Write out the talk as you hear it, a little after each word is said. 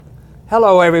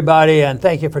Hello, everybody, and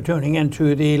thank you for tuning in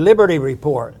to the Liberty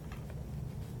Report.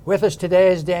 With us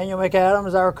today is Daniel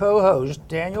McAdams, our co-host.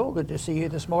 Daniel, good to see you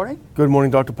this morning. Good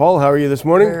morning, Dr. Paul. How are you this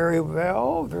morning? Very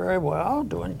well.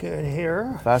 Doing good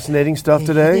here. Fascinating stuff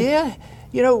today. Yeah.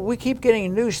 You know, we keep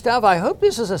getting new stuff. I hope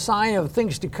this is a sign of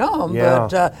things to come. Yeah.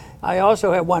 But I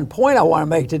also have one point I want to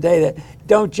make today: that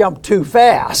don't jump too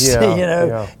fast.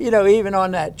 Yeah, You know, even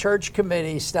on that church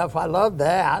committee stuff, I love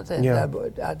that. And,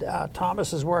 Yeah.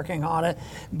 Thomas is working on it.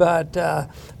 But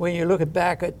when you look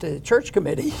back at the church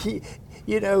committee,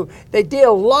 you know, they did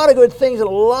a lot of good things and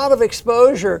a lot of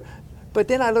exposure. But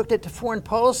then I looked at the foreign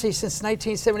policy since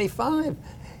 1975.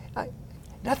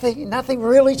 Nothing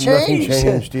really changed. Nothing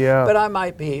changed, yeah. But I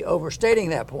might be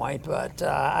overstating that point. But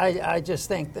I just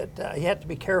think that you have to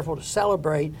be careful to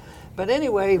celebrate. But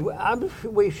anyway,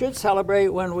 we should celebrate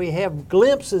when we have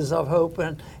glimpses of hope,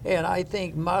 and I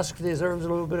think Musk deserves a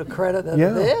little bit of credit of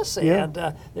this. Yeah.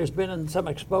 And there's been some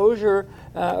exposure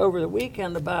over the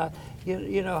weekend about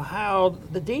you know how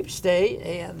the deep state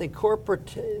and the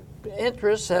corporate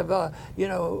interests have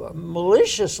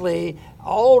maliciously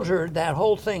altered that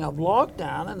whole thing of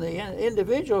lockdown, and the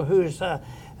individual who's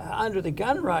under the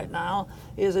gun right now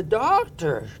is a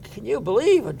doctor. Can you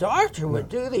believe a doctor would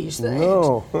do these things?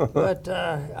 No. But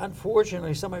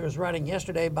unfortunately, somebody was writing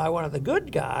yesterday by one of the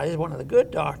good guys, one of the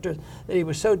good doctors, that he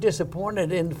was so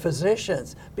disappointed in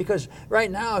physicians because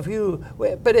right now,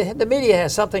 the media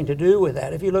has something to do with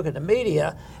that. If you look at the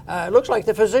media, it looks like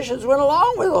the physicians went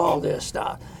along with all this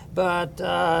stuff. But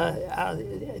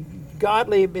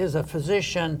Gottlieb is a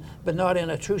physician, but not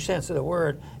in a true sense of the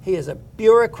word. He is a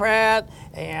bureaucrat,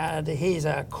 and he's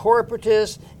a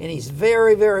corporatist, and he's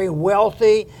very, very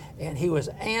wealthy, and he was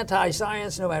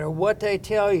anti-science no matter what they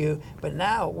tell you. But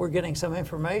now we're getting some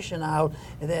information out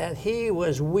that he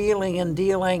was wheeling and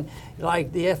dealing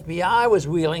like the FBI was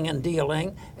wheeling and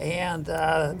dealing, and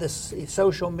this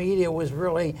social media was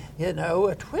really,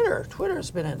 Twitter's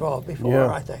been involved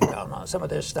before, I think, on some of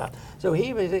this stuff. So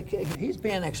he's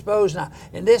being exposed now,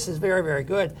 and this is very, very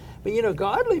good. But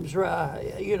Gottlieb's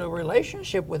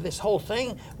relationship with this whole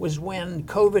thing was when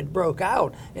COVID broke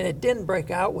out, and it didn't break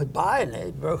out with Biden.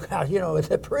 It broke out, with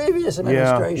the previous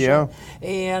administration,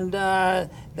 and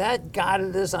that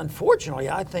guided us, unfortunately,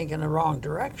 I think, in the wrong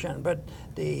direction. But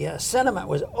the sentiment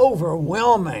was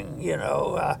overwhelming.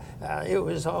 It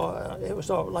was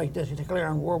all like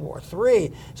declaring World War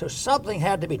III. So something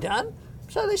had to be done.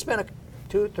 So they spent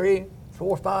 $2, $3,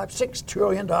 $4, $5, $6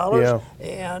 trillion,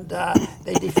 and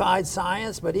they defied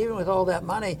science. But even with all that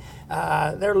money,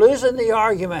 they're losing the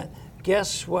argument.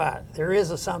 Guess what? There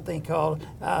is something called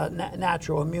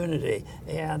natural immunity,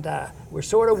 and we're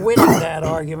sort of winning that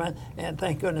argument, and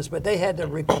thank goodness. But they had to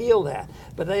repeal that.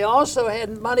 But they also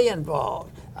had money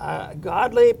involved.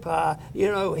 Gottlieb,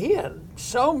 he had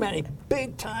so many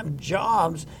big-time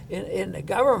jobs in the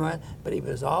government, but he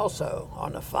was also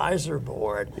on the Pfizer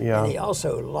board, and he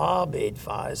also lobbied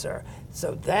Pfizer.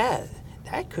 So that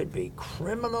could be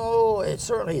criminal. It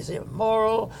certainly is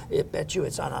immoral. I bet you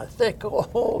it's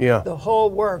unethical. The whole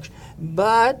works.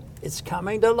 But it's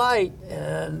coming to light,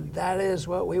 and that is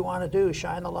what we want to do,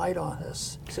 shine the light on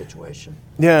this situation.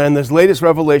 Yeah, and this latest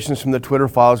revelations from the Twitter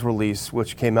files release,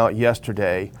 which came out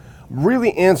yesterday,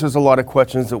 really answers a lot of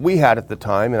questions that we had at the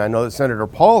time, and I know that Senator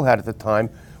Paul had at the time.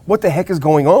 What the heck is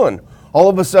going on? All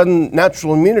of a sudden,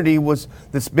 natural immunity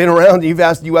that's been around. You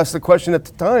asked the question at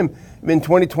the time in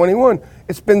 2021.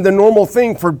 It's been the normal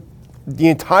thing for the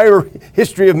entire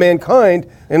history of mankind,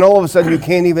 and all of a sudden you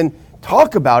can't even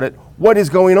talk about it. What is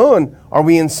going on? Are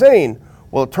we insane?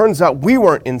 Well, it turns out we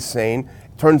weren't insane.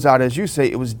 It turns out, as you say,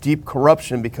 it was deep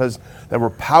corruption because there were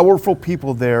powerful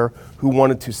people there who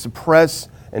wanted to suppress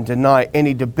and deny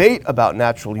any debate about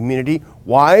natural immunity.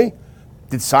 Why?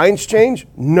 Did science change?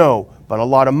 No. But a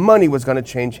lot of money was going to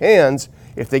change hands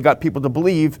if they got people to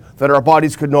believe that our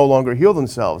bodies could no longer heal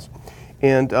themselves.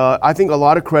 And I think a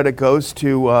lot of credit goes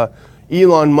to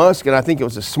Elon Musk, and I think it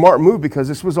was a smart move because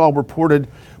this was all reported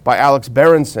by Alex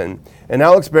Berenson. And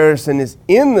Alex Berenson is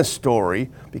in the story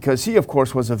because he, of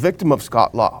course, was a victim of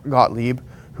Scott Gottlieb,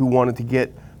 who wanted to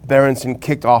get Berenson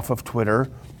kicked off of Twitter,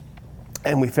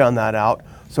 and we found that out.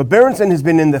 So Berenson has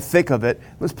been in the thick of it.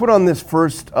 Let's put on this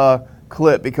first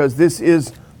clip because this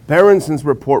is Berenson's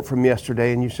report from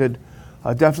yesterday, and you should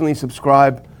definitely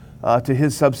subscribe to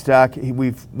his Substack.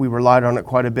 We relied on it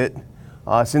quite a bit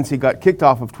since he got kicked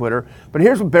off of Twitter. But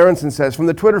here's what Berenson says from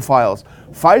the Twitter files.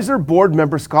 Pfizer board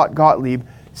member Scott Gottlieb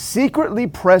secretly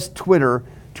pressed Twitter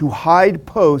to hide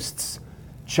posts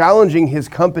challenging his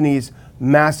company's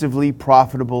massively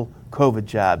profitable COVID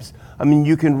jabs. I mean,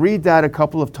 you can read that a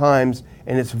couple of times,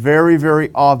 and it's very, very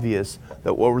obvious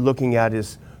that what we're looking at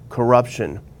is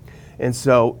corruption. And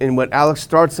so, and what Alex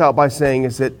starts out by saying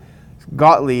is that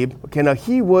Gottlieb, okay, now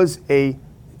he was a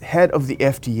head of the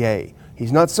FDA.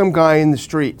 He's not some guy in the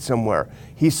street somewhere.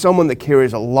 He's someone that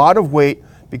carries a lot of weight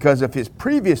because of his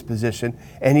previous position,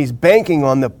 and he's banking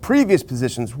on the previous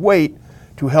position's weight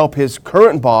to help his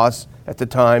current boss at the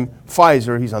time,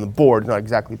 Pfizer. He's on the board, not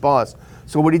exactly boss.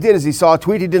 So what he did is he saw a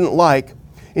tweet he didn't like,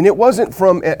 and it wasn't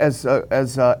from, as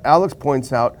Alex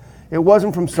points out, it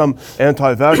wasn't from some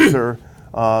anti-vaxxer,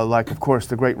 like, of course,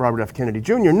 the great Robert F. Kennedy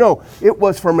Jr. No, it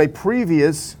was from a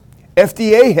previous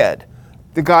FDA head,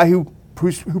 the guy who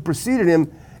preceded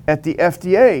him at the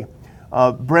FDA,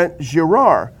 Brent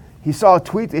Girard. He saw a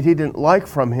tweet that he didn't like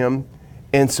from him,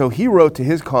 and so he wrote to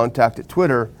his contact at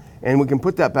Twitter, and we can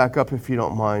put that back up if you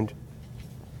don't mind.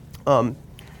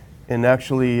 And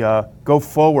actually go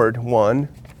forward one,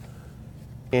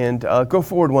 and go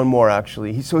forward one more,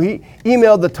 actually. So he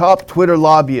emailed the top Twitter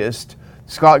lobbyist,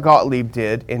 Scott Gottlieb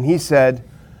did, and he said,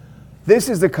 "This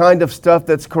is the kind of stuff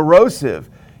that's corrosive.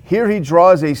 Here he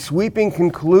draws a sweeping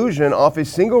conclusion off a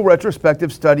single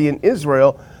retrospective study in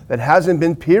Israel that hasn't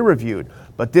been peer-reviewed.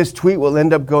 But this tweet will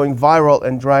end up going viral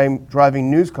and driving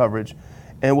news coverage."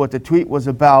 And what the tweet was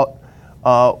about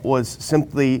was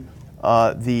simply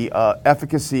the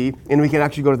efficacy. And we can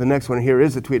actually go to the next one. Here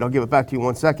is the tweet. I'll give it back to you in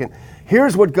 1 second.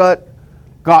 Here's what got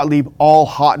Gottlieb all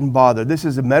hot and bothered. This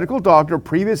is a medical doctor,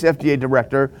 previous FDA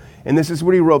director, and this is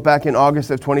what he wrote back in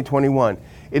August of 2021.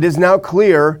 "It is now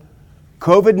clear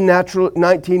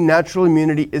COVID-19 natural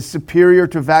immunity is superior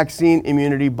to vaccine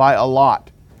immunity by a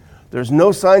lot. There's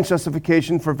no science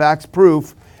justification for vax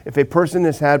proof if a person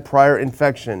has had prior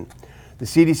infection. The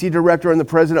CDC director and the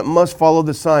president must follow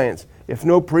the science. If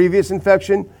no previous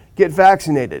infection, get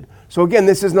vaccinated." So again,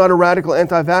 this is not a radical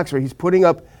anti-vaxxer. He's putting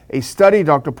up a study,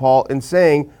 Dr. Paul, and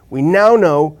saying, we now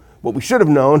know what we should have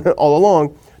known all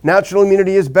along, natural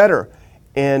immunity is better.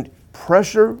 And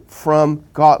pressure from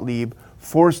Gottlieb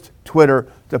forced Twitter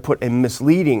to put a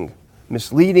misleading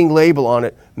label on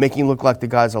it, making it look like the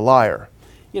guy's a liar.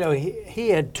 You know, he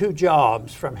had two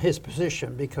jobs from his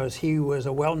position because he was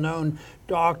a well-known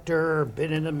doctor,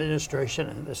 been in administration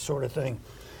and this sort of thing.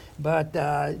 But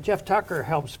Jeff Tucker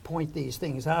helps point these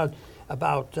things out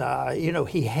about,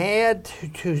 he had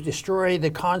to destroy the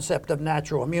concept of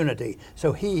natural immunity.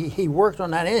 So he worked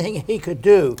on that, anything he could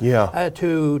do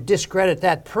to discredit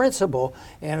that principle.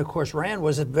 And of course, Rand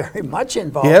was very much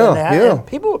involved in that. Yeah. And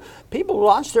people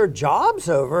lost their jobs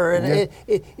over. And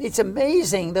it's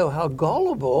amazing, though, how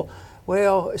gullible,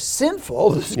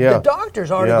 sinful the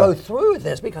doctors are to go through with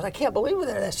this, because I can't believe it.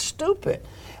 That's stupid.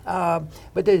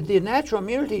 But the natural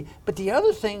immunity. But the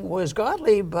other thing was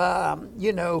Gottlieb,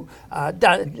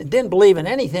 didn't believe in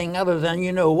anything other than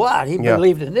what he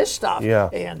believed in this stuff. Yeah.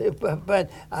 And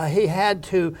but he had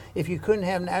to. If you couldn't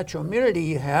have natural immunity,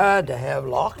 you had to have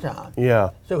lockdown. Yeah.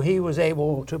 So he was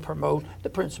able to promote the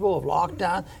principle of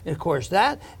lockdown, and of course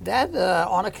that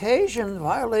on occasion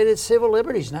violated civil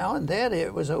liberties. Now and then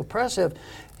it was oppressive,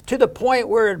 to the point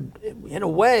where, in a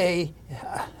way,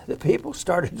 the people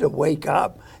started to wake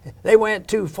up. They went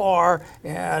too far,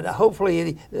 and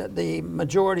hopefully the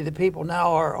majority of the people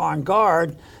now are on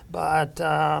guard. But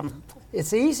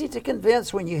it's easy to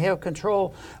convince when you have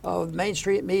control of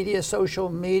mainstream media, social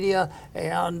media,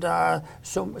 and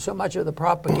so much of the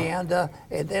propaganda.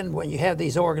 And then when you have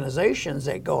these organizations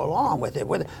that go along with it,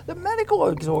 whether the medical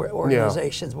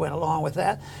organizations went along with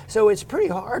that. So it's pretty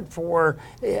hard for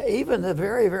even the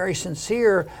very, very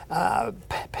sincere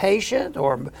patient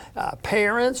or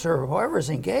parents or whoever's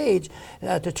engaged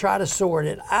to try to sort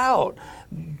it out.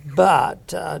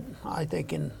 But I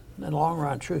think in the long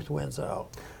run, truth wins out.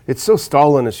 It's so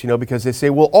Stalinist, because they say,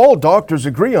 well, all doctors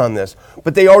agree on this,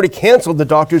 but they already canceled the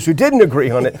doctors who didn't agree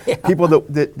on it. People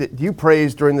that you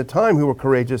praised during the time who were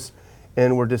courageous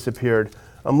and were disappeared.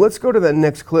 Let's go to that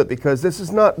next clip, because this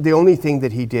is not the only thing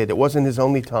that he did. It wasn't his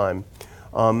only time.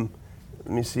 Let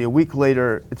me see, a week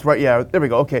later, it's right, there we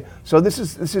go, okay. So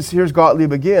here's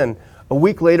Gottlieb again. A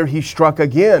week later, he struck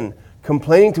again,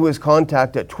 complaining to his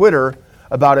contact at Twitter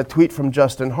about a tweet from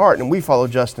Justin Hart. And we follow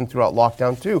Justin throughout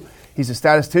lockdown too. He's a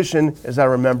statistician, as I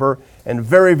remember, and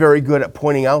very, very good at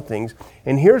pointing out things.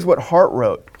 And here's what Hart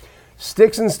wrote.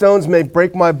 "Sticks and stones may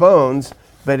break my bones,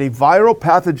 but a viral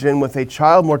pathogen with a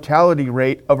child mortality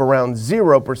rate of around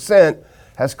 0%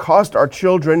 has cost our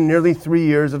children nearly 3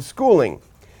 years of schooling,"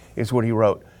 is what he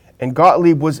wrote. And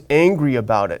Gottlieb was angry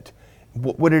about it.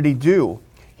 What did he do?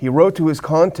 He wrote to his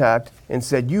contact and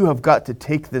said, "You have got to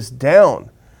take this down.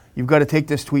 You've got to take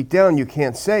this tweet down. You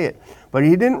can't say it." But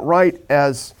he didn't write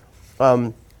as...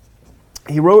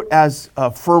 he wrote as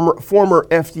a former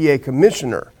FDA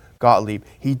commissioner, Gottlieb.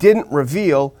 He didn't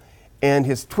reveal and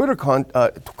his Twitter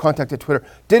contact at Twitter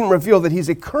didn't reveal that he's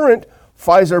a current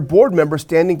Pfizer board member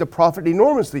standing to profit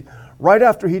enormously. Right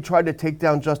after he tried to take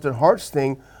down Justin Hart's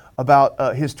thing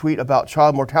about his tweet about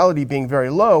child mortality being very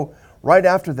low, right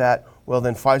after that, well,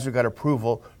 then Pfizer got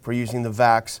approval for using the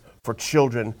vax for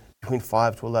children between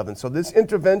 5 to 11. So this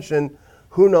intervention,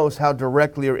 who knows how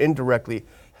directly or indirectly,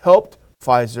 helped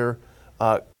Pfizer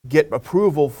get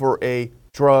approval for a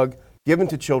drug given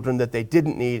to children that they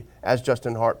didn't need, as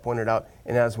Justin Hart pointed out,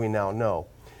 and as we now know.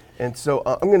 And so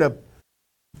I'm going to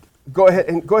go ahead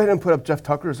and put up Jeff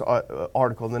Tucker's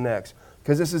article in the next,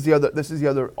 because this is the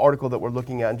other article that we're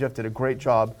looking at, and Jeff did a great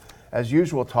job, as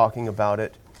usual, talking about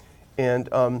it. And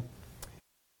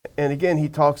again, he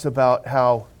talks about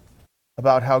how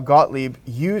Gottlieb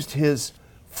used his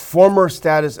former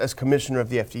status as commissioner of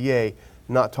the FDA,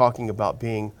 not talking about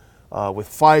being with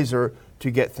Pfizer, to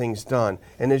get things done.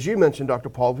 And as you mentioned, Dr.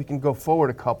 Paul, we can go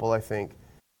forward a couple, I think.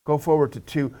 Go forward to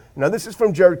 2. Now, this is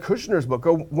from Jared Kushner's book.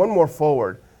 Go one more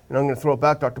forward. And I'm going to throw it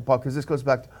back, Dr. Paul, because this goes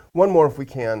back to one more if we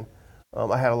can.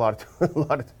 I had a lot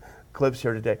of clips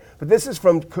here today. But this is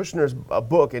from Kushner's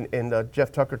book, and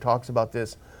Jeff Tucker talks about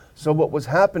this. So what was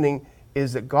happening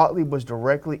is that Gottlieb was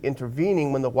directly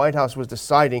intervening when the White House was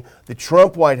deciding, the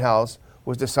Trump White House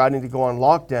was deciding to go on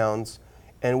lockdowns.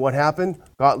 And what happened?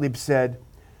 Gottlieb said,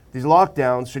 these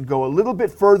lockdowns should go a little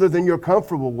bit further than you're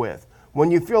comfortable with.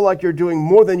 When you feel like you're doing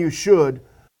more than you should,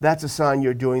 that's a sign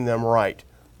you're doing them right.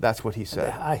 That's what he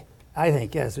said. I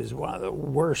think this is one of the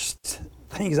worst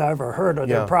things I've ever heard of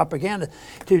their propaganda.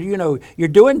 You're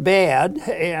doing bad,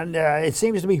 and it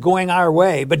seems to be going our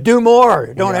way, but do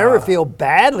more. Don't ever feel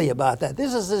badly about that.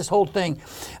 This is this whole thing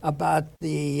about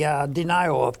the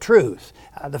denial of truth.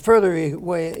 The further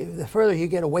you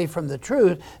get away from the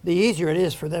truth, the easier it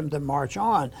is for them to march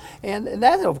on. And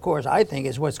that, of course, I think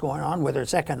is what's going on, whether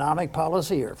it's economic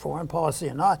policy or foreign policy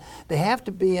or not. They have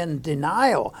to be in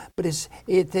denial, but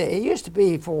it used to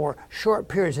be for short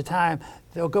periods of time.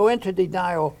 They'll go into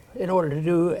denial in order to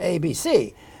do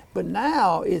ABC. But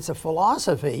now it's a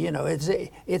philosophy,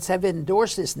 it's have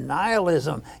endorsed this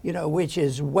nihilism, which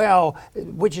is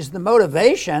the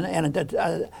motivation and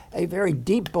a very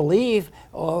deep belief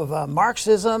of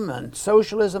Marxism and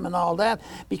socialism and all that,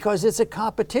 because it's a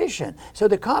competition. So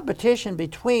the competition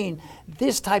between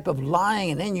this type of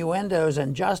lying and innuendos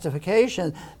and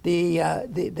justification,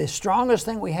 the strongest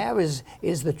thing we have is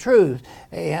the truth.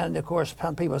 And of course,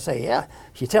 some people say, yeah,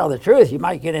 if you tell the truth, you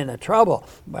might get into trouble.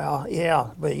 Well, yeah,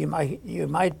 but you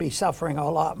might be suffering a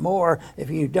lot more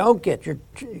if you don't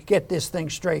get this thing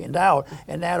straightened out.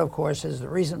 And that, of course, is the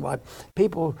reason why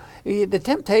the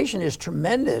temptation is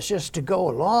tremendous just to go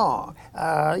along.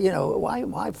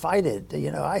 Why fight it?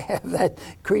 I have that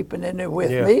creeping in there with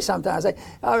me sometimes.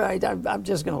 All right, I'm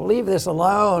just going to leave this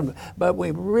alone. But we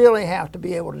really have to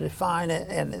be able to define it.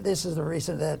 And this is the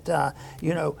reason that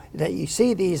that you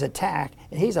see these attacks.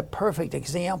 And he's a perfect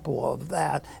example of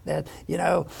that. That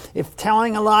if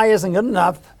telling a lie isn't good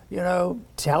enough,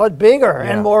 tell it bigger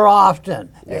and more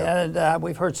often. Yeah. And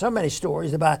we've heard so many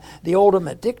stories about the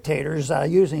ultimate dictators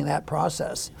using that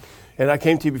process. And I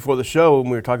came to you before the show when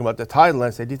we were talking about the title, and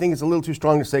I said, do you think it's a little too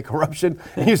strong to say corruption?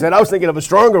 And you said, I was thinking of a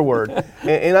stronger word.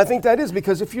 and I think that is,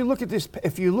 because if you look at this,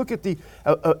 if you look at the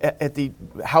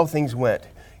how things went,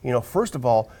 first of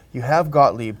all, you have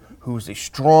Gottlieb, who's a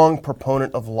strong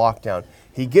proponent of lockdown.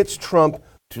 He gets Trump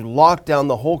to lock down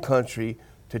the whole country,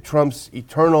 to Trump's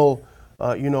eternal,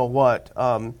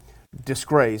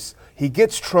 disgrace. He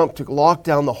gets Trump to lock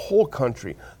down the whole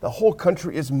country. The whole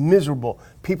country is miserable.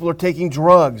 People are taking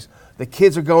drugs. The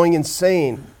kids are going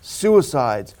insane.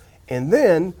 Suicides. And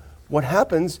then what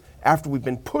happens after we've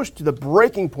been pushed to the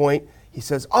breaking point? He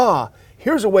says,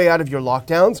 here's a way out of your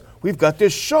lockdowns. We've got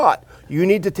this shot. You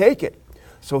need to take it.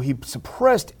 So he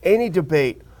suppressed any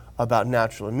debate about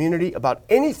natural immunity, about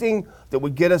anything that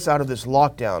would get us out of this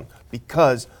lockdown,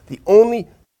 because the only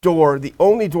door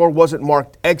wasn't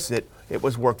marked exit, it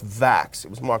was marked vax.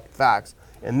 It was marked vax,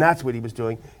 and that's what he was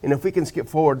doing. And if we can skip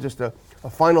forward, just a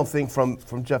final thing from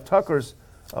Jeff Tucker's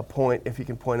point, if you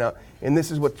can point out, and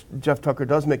this is what Jeff Tucker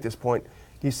does make this point.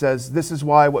 He says, this is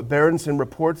why what Berenson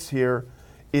reports here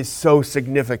is so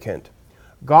significant.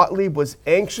 Gottlieb was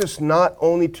anxious not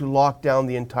only to lock down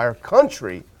the entire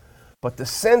country, but to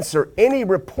censor any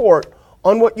report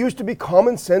on what used to be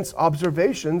common sense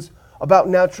observations about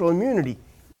natural immunity,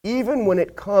 even when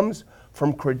it comes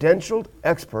from credentialed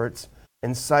experts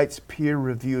and cites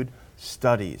peer-reviewed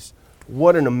studies.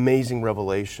 What an amazing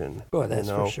revelation! Oh, that's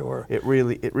for sure. It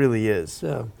really is.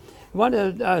 So,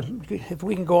 if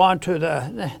we can go on to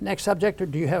the next subject, or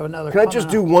do you have another? Can I just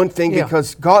do one thing?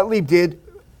 Because Gottlieb did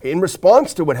in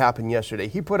response to what happened yesterday,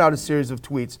 he put out a series of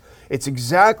tweets. It's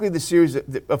exactly the series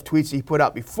of tweets he put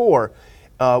out before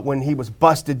when he was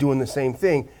busted doing the same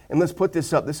thing. And let's put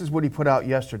this up. This is what he put out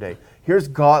yesterday. Here's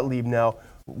Gottlieb now,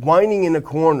 whining in a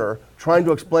corner, trying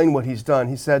to explain what he's done.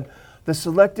 He said, "The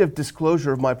selective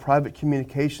disclosure of my private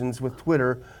communications with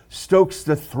Twitter stokes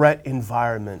the threat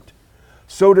environment.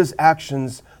 So does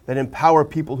actions that empower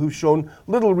people who've shown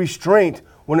little restraint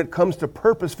when it comes to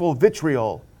purposeful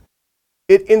vitriol.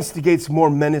 It instigates more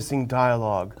menacing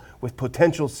dialogue with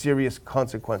potential serious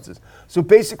consequences." So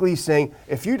basically he's saying,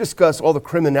 if you discuss all the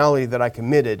criminality that I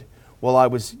committed while I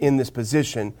was in this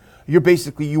position, you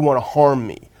want to harm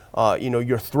me.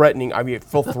 You're threatening,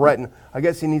 full threaten. I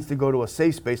guess he needs to go to a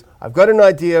safe space. I've got an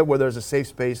idea where there's a safe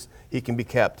space he can be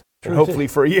kept. And hopefully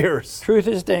for years. Truth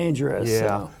is dangerous.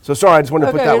 Yeah. So sorry, I just wanted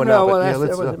to put that one out. Well, that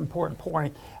was an important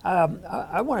point.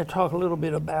 I want to talk a little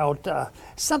bit about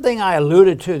something I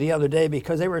alluded to the other day,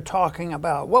 because they were talking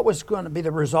about what was going to be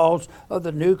the results of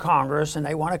the new Congress, and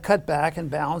they want to cut back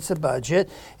and balance the budget.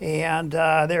 And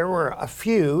there were a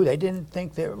few, they didn't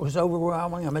think there was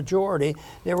overwhelming a majority.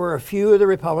 There were a few of the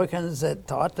Republicans that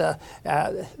thought that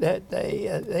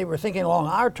they were thinking along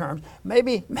our terms,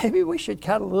 maybe we should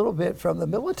cut a little bit from the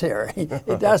military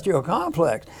industrial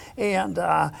complex. And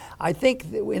I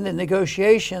think that in the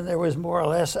negotiation there was more or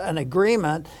less an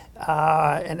agreement,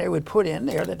 and they would put in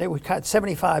there that they would cut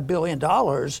 $75 billion,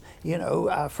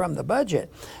 from the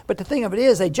budget. But the thing of it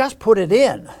is, they just put it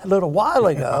in a little while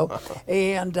ago,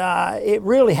 and it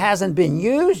really hasn't been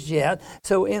used yet.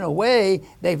 So in a way,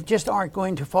 they just aren't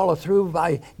going to follow through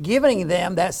by giving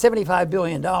them that $75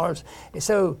 billion.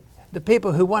 So the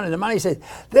people who wanted the money said,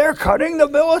 they're cutting the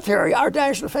military, our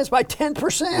national defense, by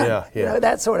 10%. Yeah.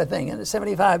 That sort of thing, and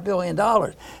 $75 billion.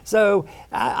 So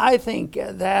I think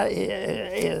that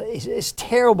is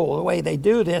terrible the way they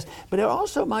do this, but it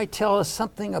also might tell us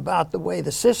something about the way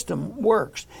the system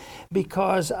works.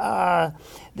 Because a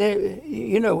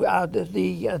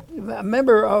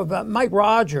member of Mike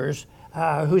Rogers,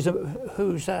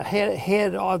 who's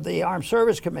head of the Armed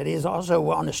Service Committee, is also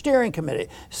on the steering committee.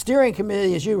 Steering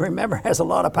committee, as you remember, has a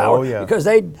lot of power because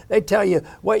they tell you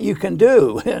what you can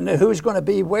do and who's going to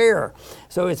be where.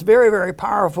 So it's very, very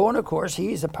powerful. And of course,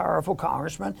 he's a powerful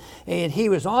congressman, and he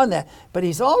was on that. But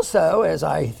he's also, as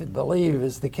I believe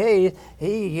is the case,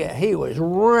 he was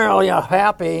really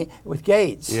happy with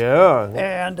Gates. Yeah.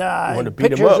 And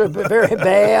pictures are very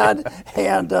bad,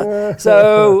 and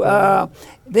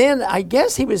then I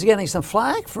guess he was getting some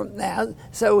flack from that,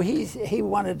 so he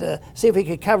wanted to see if he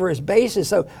could cover his bases.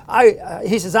 So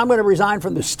he says, I'm going to resign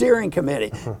from the steering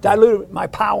committee, dilute my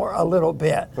power a little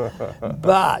bit.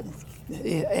 But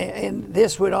and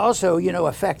this would also,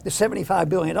 affect the $75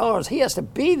 billion. He has to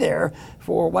be there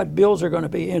for what bills are going to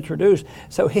be introduced.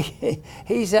 So he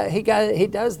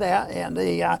does that,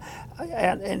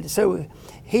 and so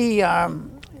he.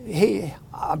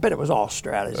 I bet it was all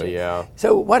strategy. Yeah.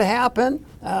 So what happened?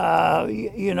 The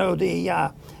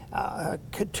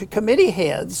committee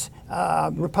heads,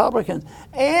 Republicans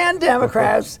and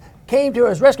Democrats, came to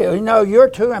his rescue. You're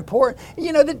too important.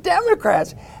 The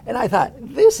Democrats. And I thought,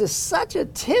 this is such a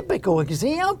typical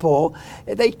example.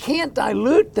 They can't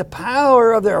dilute the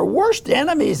power of their worst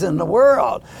enemies in the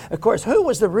world. Of course, who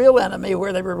was the real enemy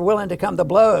where they were willing to come to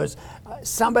blows?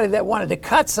 Somebody that wanted to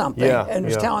cut something and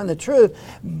was telling the truth.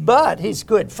 But he's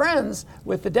good friends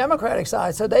with the Democratic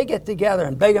side, so they get together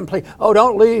and beg and plead,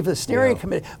 don't leave the steering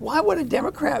committee. Why would a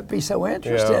Democrat be so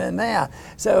interested in that?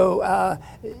 So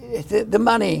the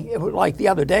money, like the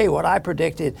other day, what I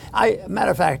predicted,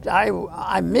 matter of fact,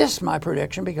 I missed my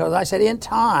prediction because I said in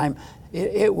time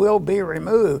it will be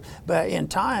removed. But in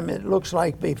time, it looks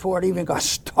like before it even got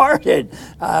started,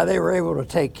 they were able to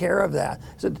take care of that.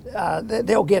 So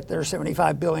they'll get their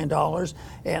 $75 billion.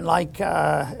 And like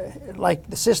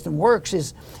the system works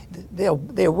is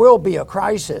there will be a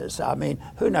crisis. I mean,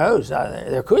 who knows?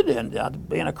 There could end up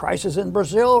being a crisis in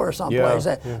Brazil or someplace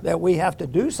that we have to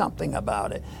do something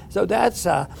about it. So that's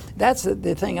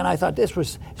the thing. And I thought this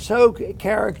was so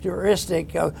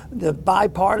characteristic of the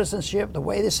bipartisanship, the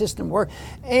way the system works.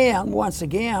 And once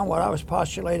again, what I was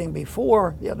postulating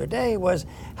before the other day was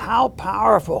how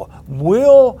powerful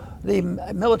will the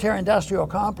military-industrial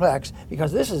complex,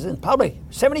 because this is in public,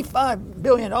 $75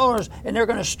 billion, and they're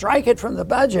going to strike it from the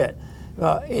budget.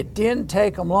 It didn't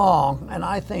take them long, and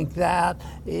I think that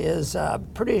is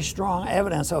pretty strong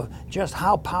evidence of just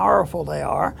how powerful they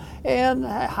are and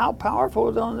how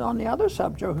powerful on the other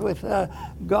subject with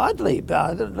Gottlieb.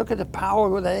 Look at the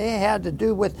power they had to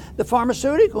do with the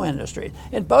pharmaceutical industry,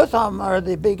 and both of them are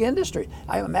the big industry.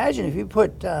 I imagine if you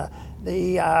put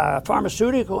the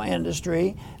pharmaceutical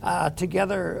industry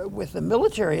together with the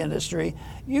military industry,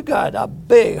 you got a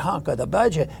big hunk of the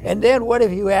budget. And then what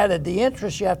if you added the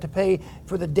interest you have to pay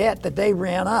for the debt that they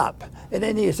ran up? And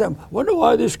then you say, wonder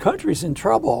why this country's in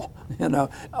trouble.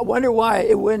 I wonder why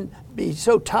it wouldn't be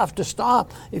so tough to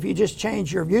stop if you just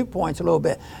change your viewpoints a little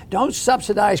bit. Don't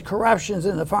subsidize corruptions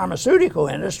in the pharmaceutical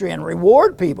industry and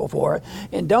reward people for it,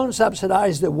 and don't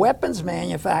subsidize the weapons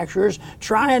manufacturers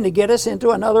trying to get us into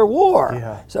another war.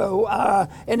 Yeah. So,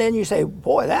 and then you say,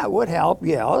 boy, that would help.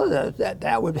 Yeah,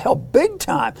 that would help big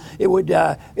time. It would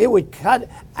cut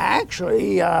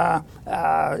actually, more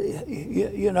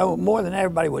than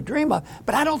everybody would dream of.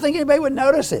 But I don't think anybody would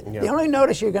notice it. Yeah. The only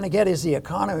notice you're going to get is the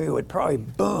economy would probably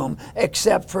boom,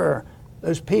 except for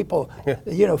those people,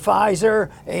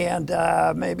 Pfizer and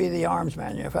maybe the arms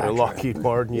manufacturer. Lockheed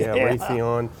Martin,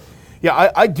 Raytheon.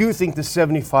 Yeah, I do think the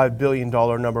 $75 billion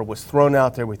number was thrown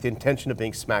out there with the intention of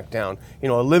being smacked down. A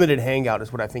limited hangout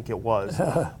is what I think it was,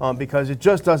 because it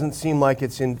just doesn't seem like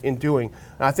it's in doing.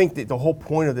 And I think that the whole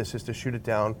point of this is to shoot it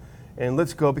down. And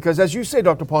let's go, because as you say,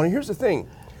 Dr. Paul, here's the thing.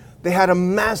 They had a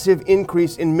massive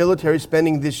increase in military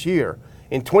spending this year.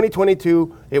 In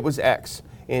 2022, it was X.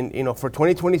 And for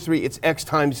 2023, it's X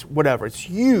times whatever. It's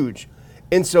huge.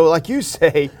 And so, like you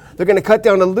say, they're going to cut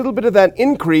down a little bit of that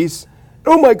increase.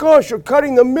 Oh my gosh, you're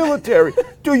cutting the military.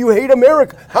 Do you hate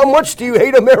America? How much do you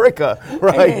hate America?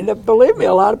 Right? And believe me,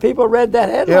 a lot of people read that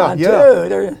headline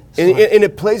too. And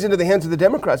it plays into the hands of the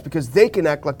Democrats because they can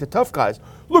act like the tough guys.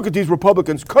 Look at these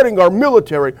Republicans cutting our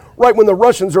military right when the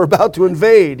Russians are about to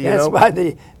invade.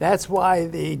 That's why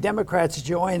the Democrats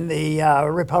joined the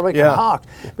Republican hawk.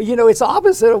 But it's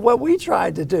opposite of what we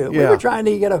tried to do. We were trying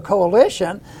to get a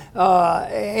coalition,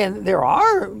 and there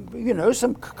are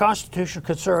some constitutional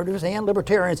conservatives and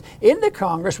libertarians in the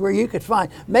Congress where you could find,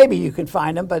 maybe you can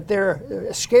find them, but they're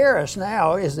scarce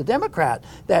now is the Democrat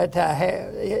that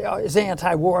is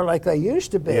anti-war like they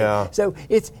used to be. Yeah. So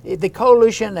it's the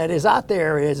coalition that is out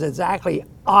there is exactly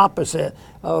opposite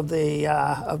of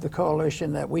the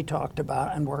coalition that we talked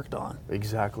about and worked on.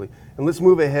 Exactly. And let's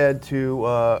move ahead to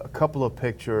a couple of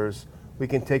pictures. We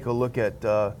can take a look at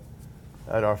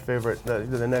our favorite,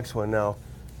 the next one now.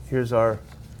 Here's our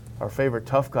favorite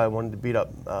tough guy wanted to beat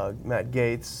up Matt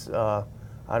Gaetz.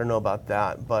 I don't know about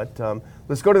that, but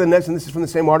let's go to the next one. This is from the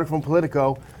same article from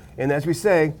Politico. And as we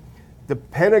say, the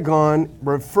Pentagon,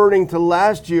 referring to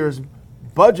last year's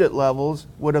budget levels,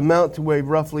 would amount to a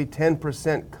roughly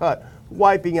 10% cut,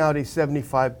 wiping out a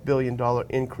 $75 billion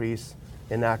increase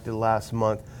enacted last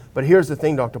month. But here's the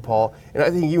thing, Dr. Paul, and I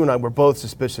think you and I were both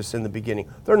suspicious in the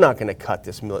beginning. They're not going to cut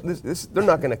this. They're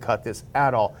not going to cut this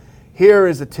at all. Here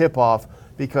is a tip-off,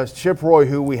 because Chip Roy,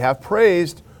 who we have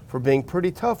praised for being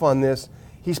pretty tough on this,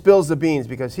 he spills the beans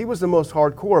because he was the most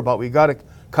hardcore about we got to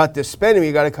cut this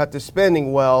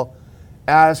spending. Well,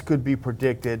 as could be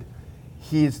predicted,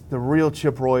 the real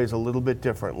Chip Roy is a little bit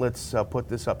different. Let's put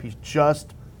this up. He's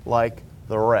just like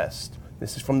the rest.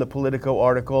 This is from the Politico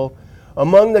article.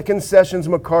 Among the concessions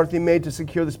McCarthy made to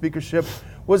secure the speakership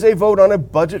was a vote on a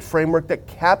budget framework that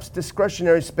caps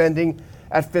discretionary spending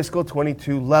at fiscal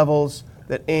 22 levels,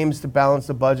 that aims to balance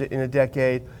the budget in a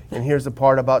decade. And here's the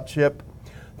part about Chip.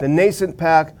 The nascent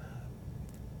PAC,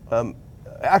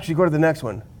 actually go to the next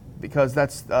one, because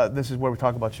this is where we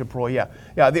talk about Chip Roy.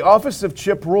 Yeah. The office of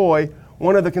Chip Roy,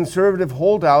 one of the conservative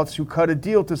holdouts who cut a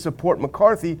deal to support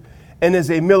McCarthy and is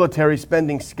a military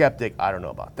spending skeptic, I don't know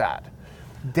about that,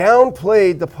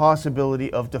 downplayed the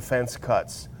possibility of defense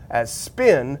cuts as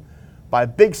spin by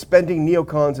big spending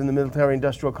neocons in the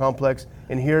military-industrial complex.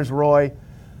 And here's Roy.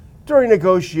 During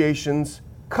negotiations,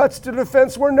 cuts to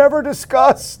defense were never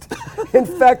discussed. In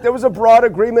fact, there was a broad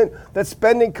agreement that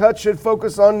spending cuts should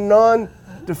focus on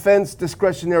non-defense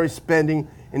discretionary spending.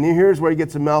 And here's where he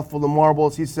gets a mouthful of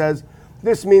marbles. He says,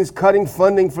 this means cutting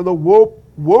funding for the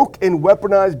woke and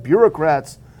weaponized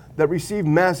bureaucrats that receive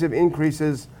massive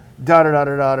increases,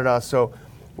 So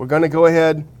we're going to go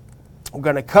ahead. We're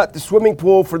going to cut the swimming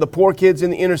pool for the poor kids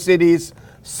in the inner cities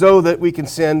so that we can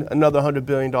send another $100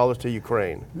 billion to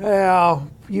Ukraine. Well,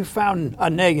 you found a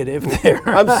negative there.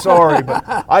 I'm sorry, but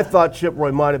I thought Chip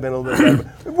Roy might have been a little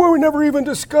bit better. We never even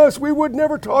discussed. We would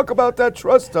never talk about that.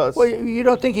 Trust us. Well, you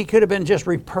don't think he could have been just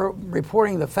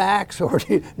reporting the facts? Or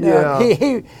he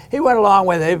went along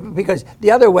with it, because the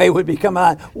other way would become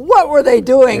on, what were they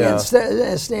doing, and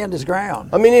stand his ground.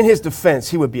 I mean, in his defense,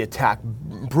 he would be attacked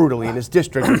brutally, and his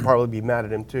district would probably be mad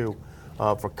at him too.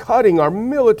 for cutting our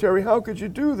military. How could you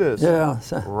do this? Yeah.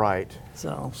 Right.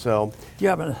 So, do you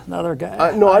have another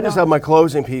guy? No, I just have my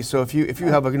closing piece. So if you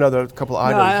have another couple of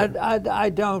items. No, I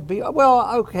don't.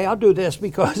 Well, okay, I'll do this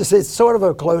because it's sort of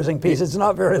a closing piece. It's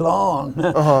not very long,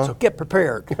 so get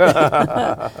prepared.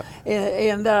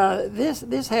 and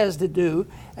this has to do,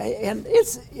 and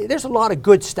there's a lot of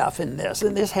good stuff in this,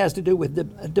 and this has to do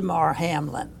with Damar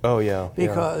Hamlin. Oh yeah.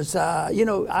 Because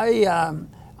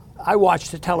I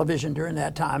watched the television during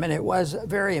that time, and it was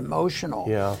very emotional.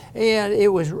 Yeah. And it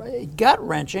was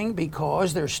gut-wrenching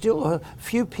because there's still a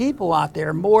few people out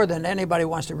there, more than anybody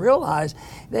wants to realize,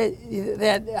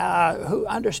 that who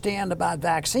understand about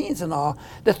vaccines and all.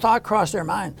 The thought crossed their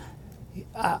mind.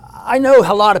 I know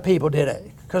a lot of people did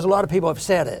it, because a lot of people have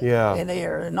said it, yeah. and they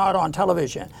are not on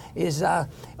television, I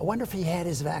wonder if he had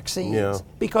his vaccines. Yeah.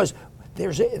 Because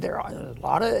there are a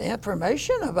lot of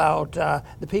information about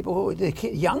the people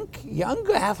young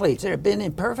athletes that have been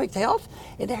in perfect health,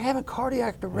 and they're having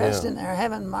cardiac arrest, and they're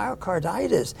having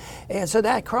myocarditis, and so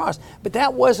that crossed. But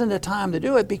that wasn't the time to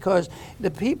do it, because the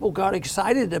people got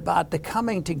excited about the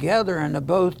coming together and the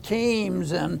both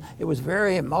teams, and it was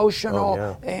very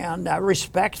emotional and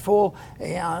respectful,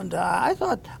 and I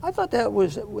thought that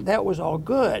was all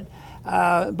good.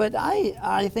 But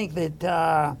I think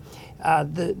that.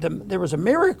 There was a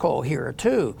miracle here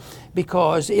too,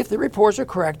 because if the reports are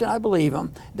correct, and I believe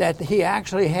them, that he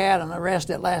actually had an arrest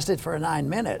that lasted for 9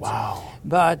 minutes. Wow.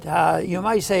 But you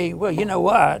might say, well, you know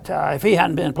what? If he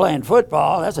hadn't been playing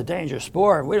football, that's a dangerous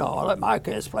sport. We don't let my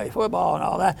kids play football and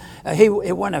all that.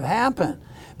 It wouldn't have happened.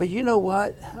 But you know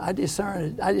what? I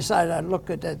decided I'd look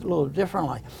at that a little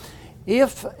differently.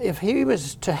 If he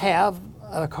was to have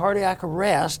a cardiac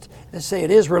arrest, let's say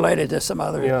it is related to some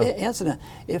other incident,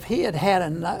 if he had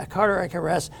a cardiac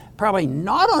arrest, probably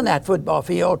not on that football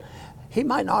field, he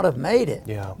might not have made it,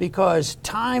 because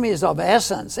time is of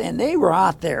essence, and they were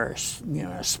out there,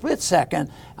 a split second.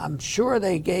 I'm sure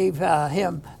they gave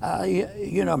him,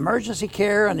 emergency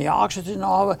care and the oxygen and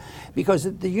all of it, because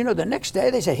the next day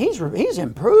they said he's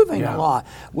improving a lot,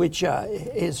 which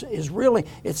is really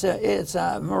it's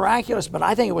miraculous. But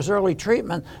I think it was early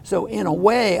treatment, so in a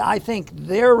way, I think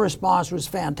their response was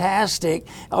fantastic.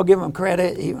 I'll give them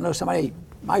credit, even though somebody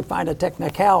might find a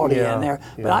technicality in there,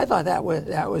 but I thought that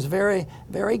was very,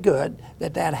 very good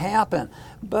that happened.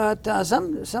 But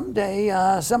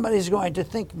someday somebody's going to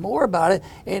think more about it,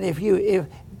 and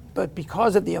but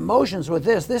because of the emotions with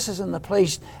this isn't the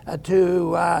place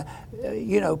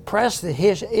to press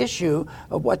the issue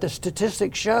of what the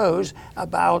statistics shows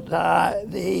about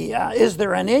is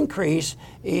there an increase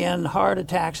in heart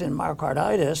attacks and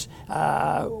myocarditis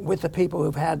with the people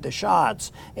who've had the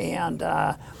shots, and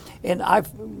I've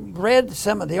read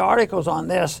some of the articles on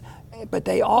this, but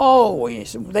they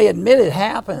admit it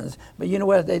happens, but you know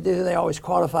what they do? They always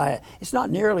qualify it. It's not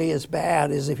nearly as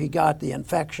bad as if you got the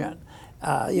infection.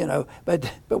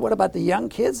 But what about the young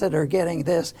kids that are getting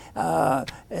this? And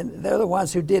they're the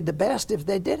ones who did the best if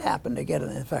they did happen to get an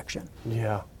infection.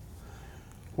 Yeah.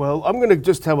 Well, I'm going to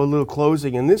just have a little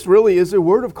closing, and this really is a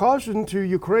word of caution to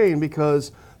Ukraine,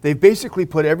 because they've basically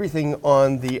put everything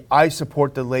on the I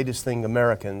support the latest thing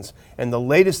Americans. And the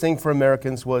latest thing for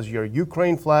Americans was your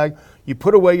Ukraine flag. You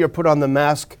put on the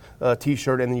mask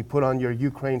t-shirt, and then you put on your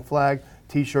Ukraine flag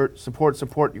t-shirt,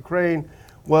 support Ukraine.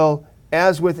 Well,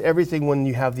 as with everything, when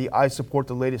you have the I support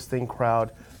the latest thing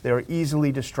crowd, they're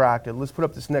easily distracted. Let's put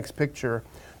up this next picture,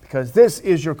 because this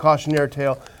is your cautionary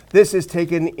tale. This is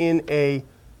taken in a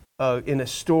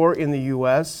store in the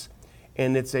U.S.,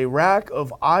 and it's a rack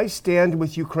of I Stand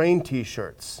With Ukraine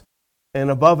t-shirts. And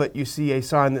above it, you see a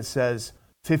sign that says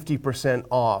 50%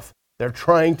 off. They're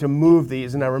trying to move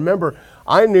these. And I remember,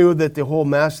 I knew that the whole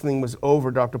mask thing was over,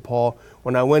 Dr. Paul,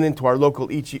 when I went into our local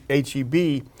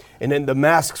HEB, and then the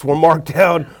masks were marked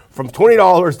down from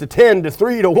 $20 to $10 to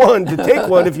 $3 to $1 to take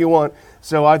one if you want.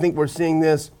 So I think we're seeing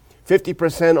this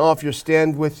 50% off your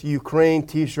Stand With Ukraine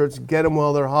t-shirts. Get them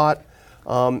while they're hot.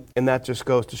 And that just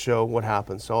goes to show what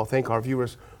happens. So I'll thank our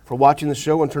viewers for watching the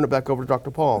show and turn it back over to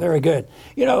Dr. Paul. Very good.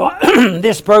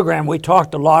 This program, we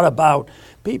talked a lot about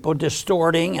people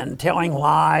distorting and telling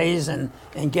lies and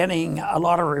getting a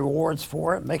lot of rewards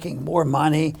for it, making more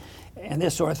money and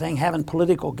this sort of thing, having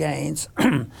political gains.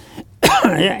 And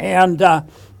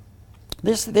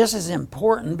this is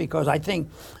important, because I think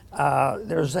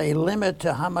there's a limit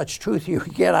to how much truth you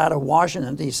get out of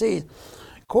Washington, D.C.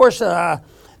 Of course,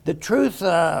 the truth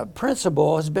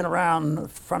principle has been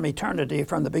around from eternity,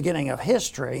 from the beginning of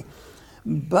history,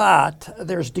 but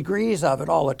there's degrees of it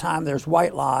all the time. There's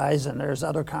white lies and there's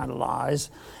other kind of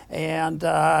lies, and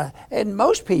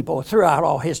most people throughout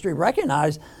all history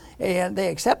recognize and they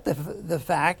accept the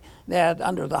fact that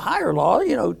under the higher law,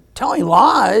 telling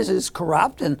lies is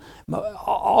corrupt, and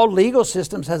all legal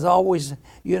systems has always,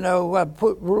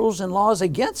 put rules and laws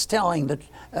against telling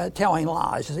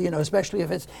lies, especially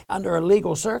if it's under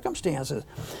illegal circumstances.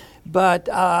 But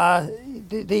the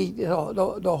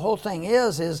whole thing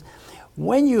is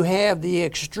when you have the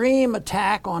extreme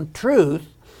attack on truth,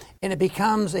 and it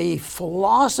becomes a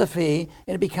philosophy,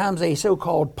 and it becomes a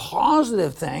so-called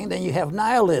positive thing, then you have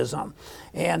nihilism.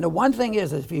 And the one thing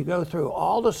is, if you go through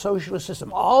all the socialist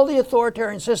system, all the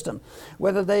authoritarian system,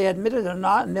 whether they admit it or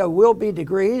not, and there will be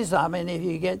degrees. I mean, if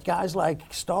you get guys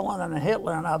like Stalin and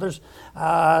Hitler and others,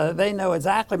 they know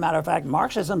exactly. Matter of fact,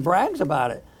 Marxism brags about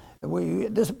it.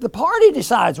 The party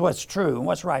decides what's true and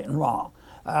what's right and wrong.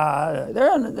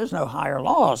 There's no higher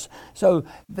laws, so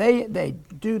they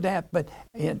do that. But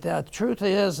the truth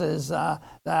is that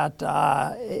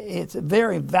it's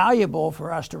very valuable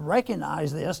for us to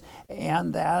recognize this,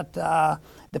 and that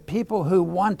the people who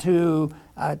want to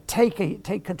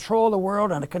take control of the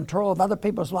world and control of other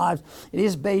people's lives, it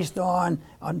is based on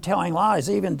telling lies.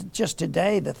 Even just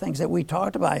today, the things that we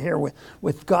talked about here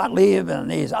with Gottlieb and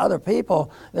these other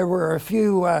people, there were a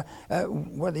few,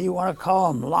 whether you want to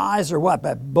call them lies or what,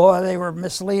 but boy, they were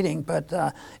misleading. But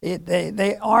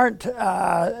they aren't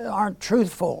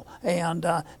truthful, and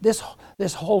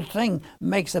this whole thing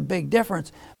makes a big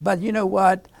difference. But you know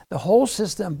what? The whole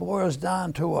system boils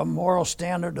down to a moral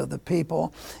standard of the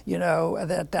people.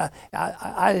 That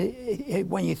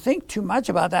when you think too much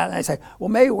about that, and I say, well,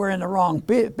 maybe we're in the wrong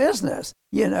business.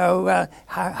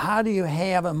 How do you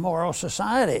have a moral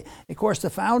society? Of course, the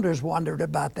founders wondered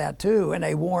about that too, and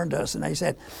they warned us, and they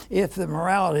said, if the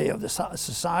morality of the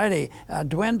society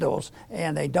dwindles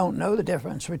and they don't know the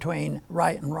difference between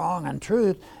right and wrong and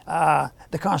truth,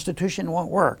 the Constitution won't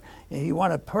work. You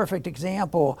want a perfect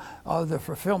example of the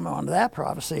fulfillment of that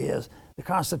prophecy is the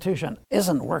Constitution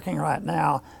isn't working right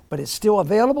now, but it's still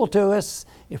available to us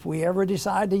if we ever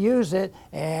decide to use it.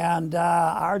 And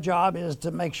our job is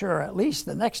to make sure at least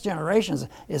the next generation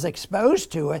is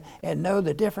exposed to it and know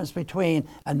the difference between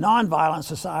a nonviolent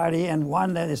society and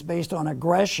one that is based on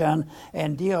aggression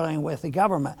and dealing with the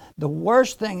government. The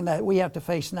worst thing that we have to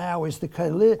face now is the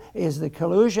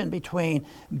collusion between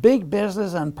big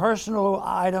business and personal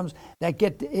items that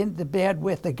get into bed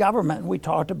with the government. And we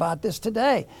talked about this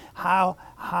today, how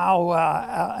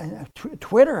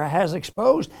Twitter has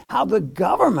exposed how the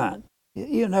government,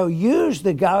 use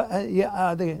the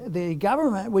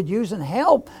government would use and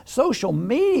help social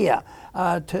media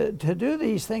to do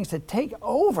these things, to take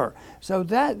over. So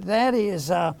that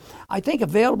is, I think,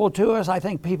 available to us. I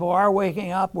think people are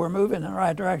waking up. We're moving in the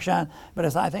right direction,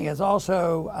 but I think it's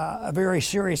also a very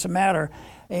serious matter.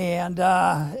 And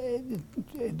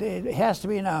it has to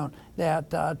be known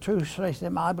that truth,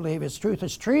 I believe, truth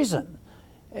is treason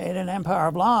in an empire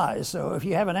of lies. So if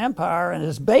you have an empire and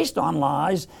it's based on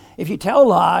lies, if you tell a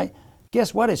lie,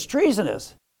 guess what? It's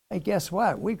treasonous. And guess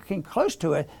what? We came close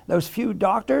to it. Those few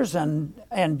doctors and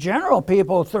general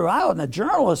people throughout, and the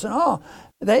journalists and all,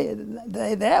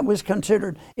 that was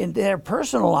considered in their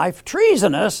personal life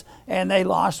treasonous, and they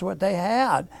lost what they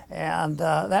had. And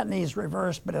that needs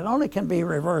reversed, but it only can be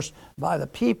reversed by the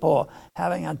people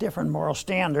having a different moral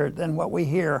standard than what we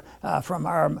hear from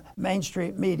our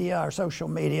mainstream media, our social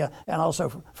media, and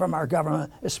also from our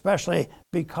government. Especially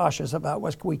be cautious about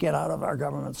what we get out of our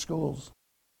government schools.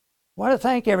 I want to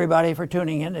thank everybody for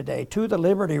tuning in today to the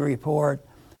Liberty Report.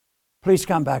 Please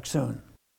come back soon.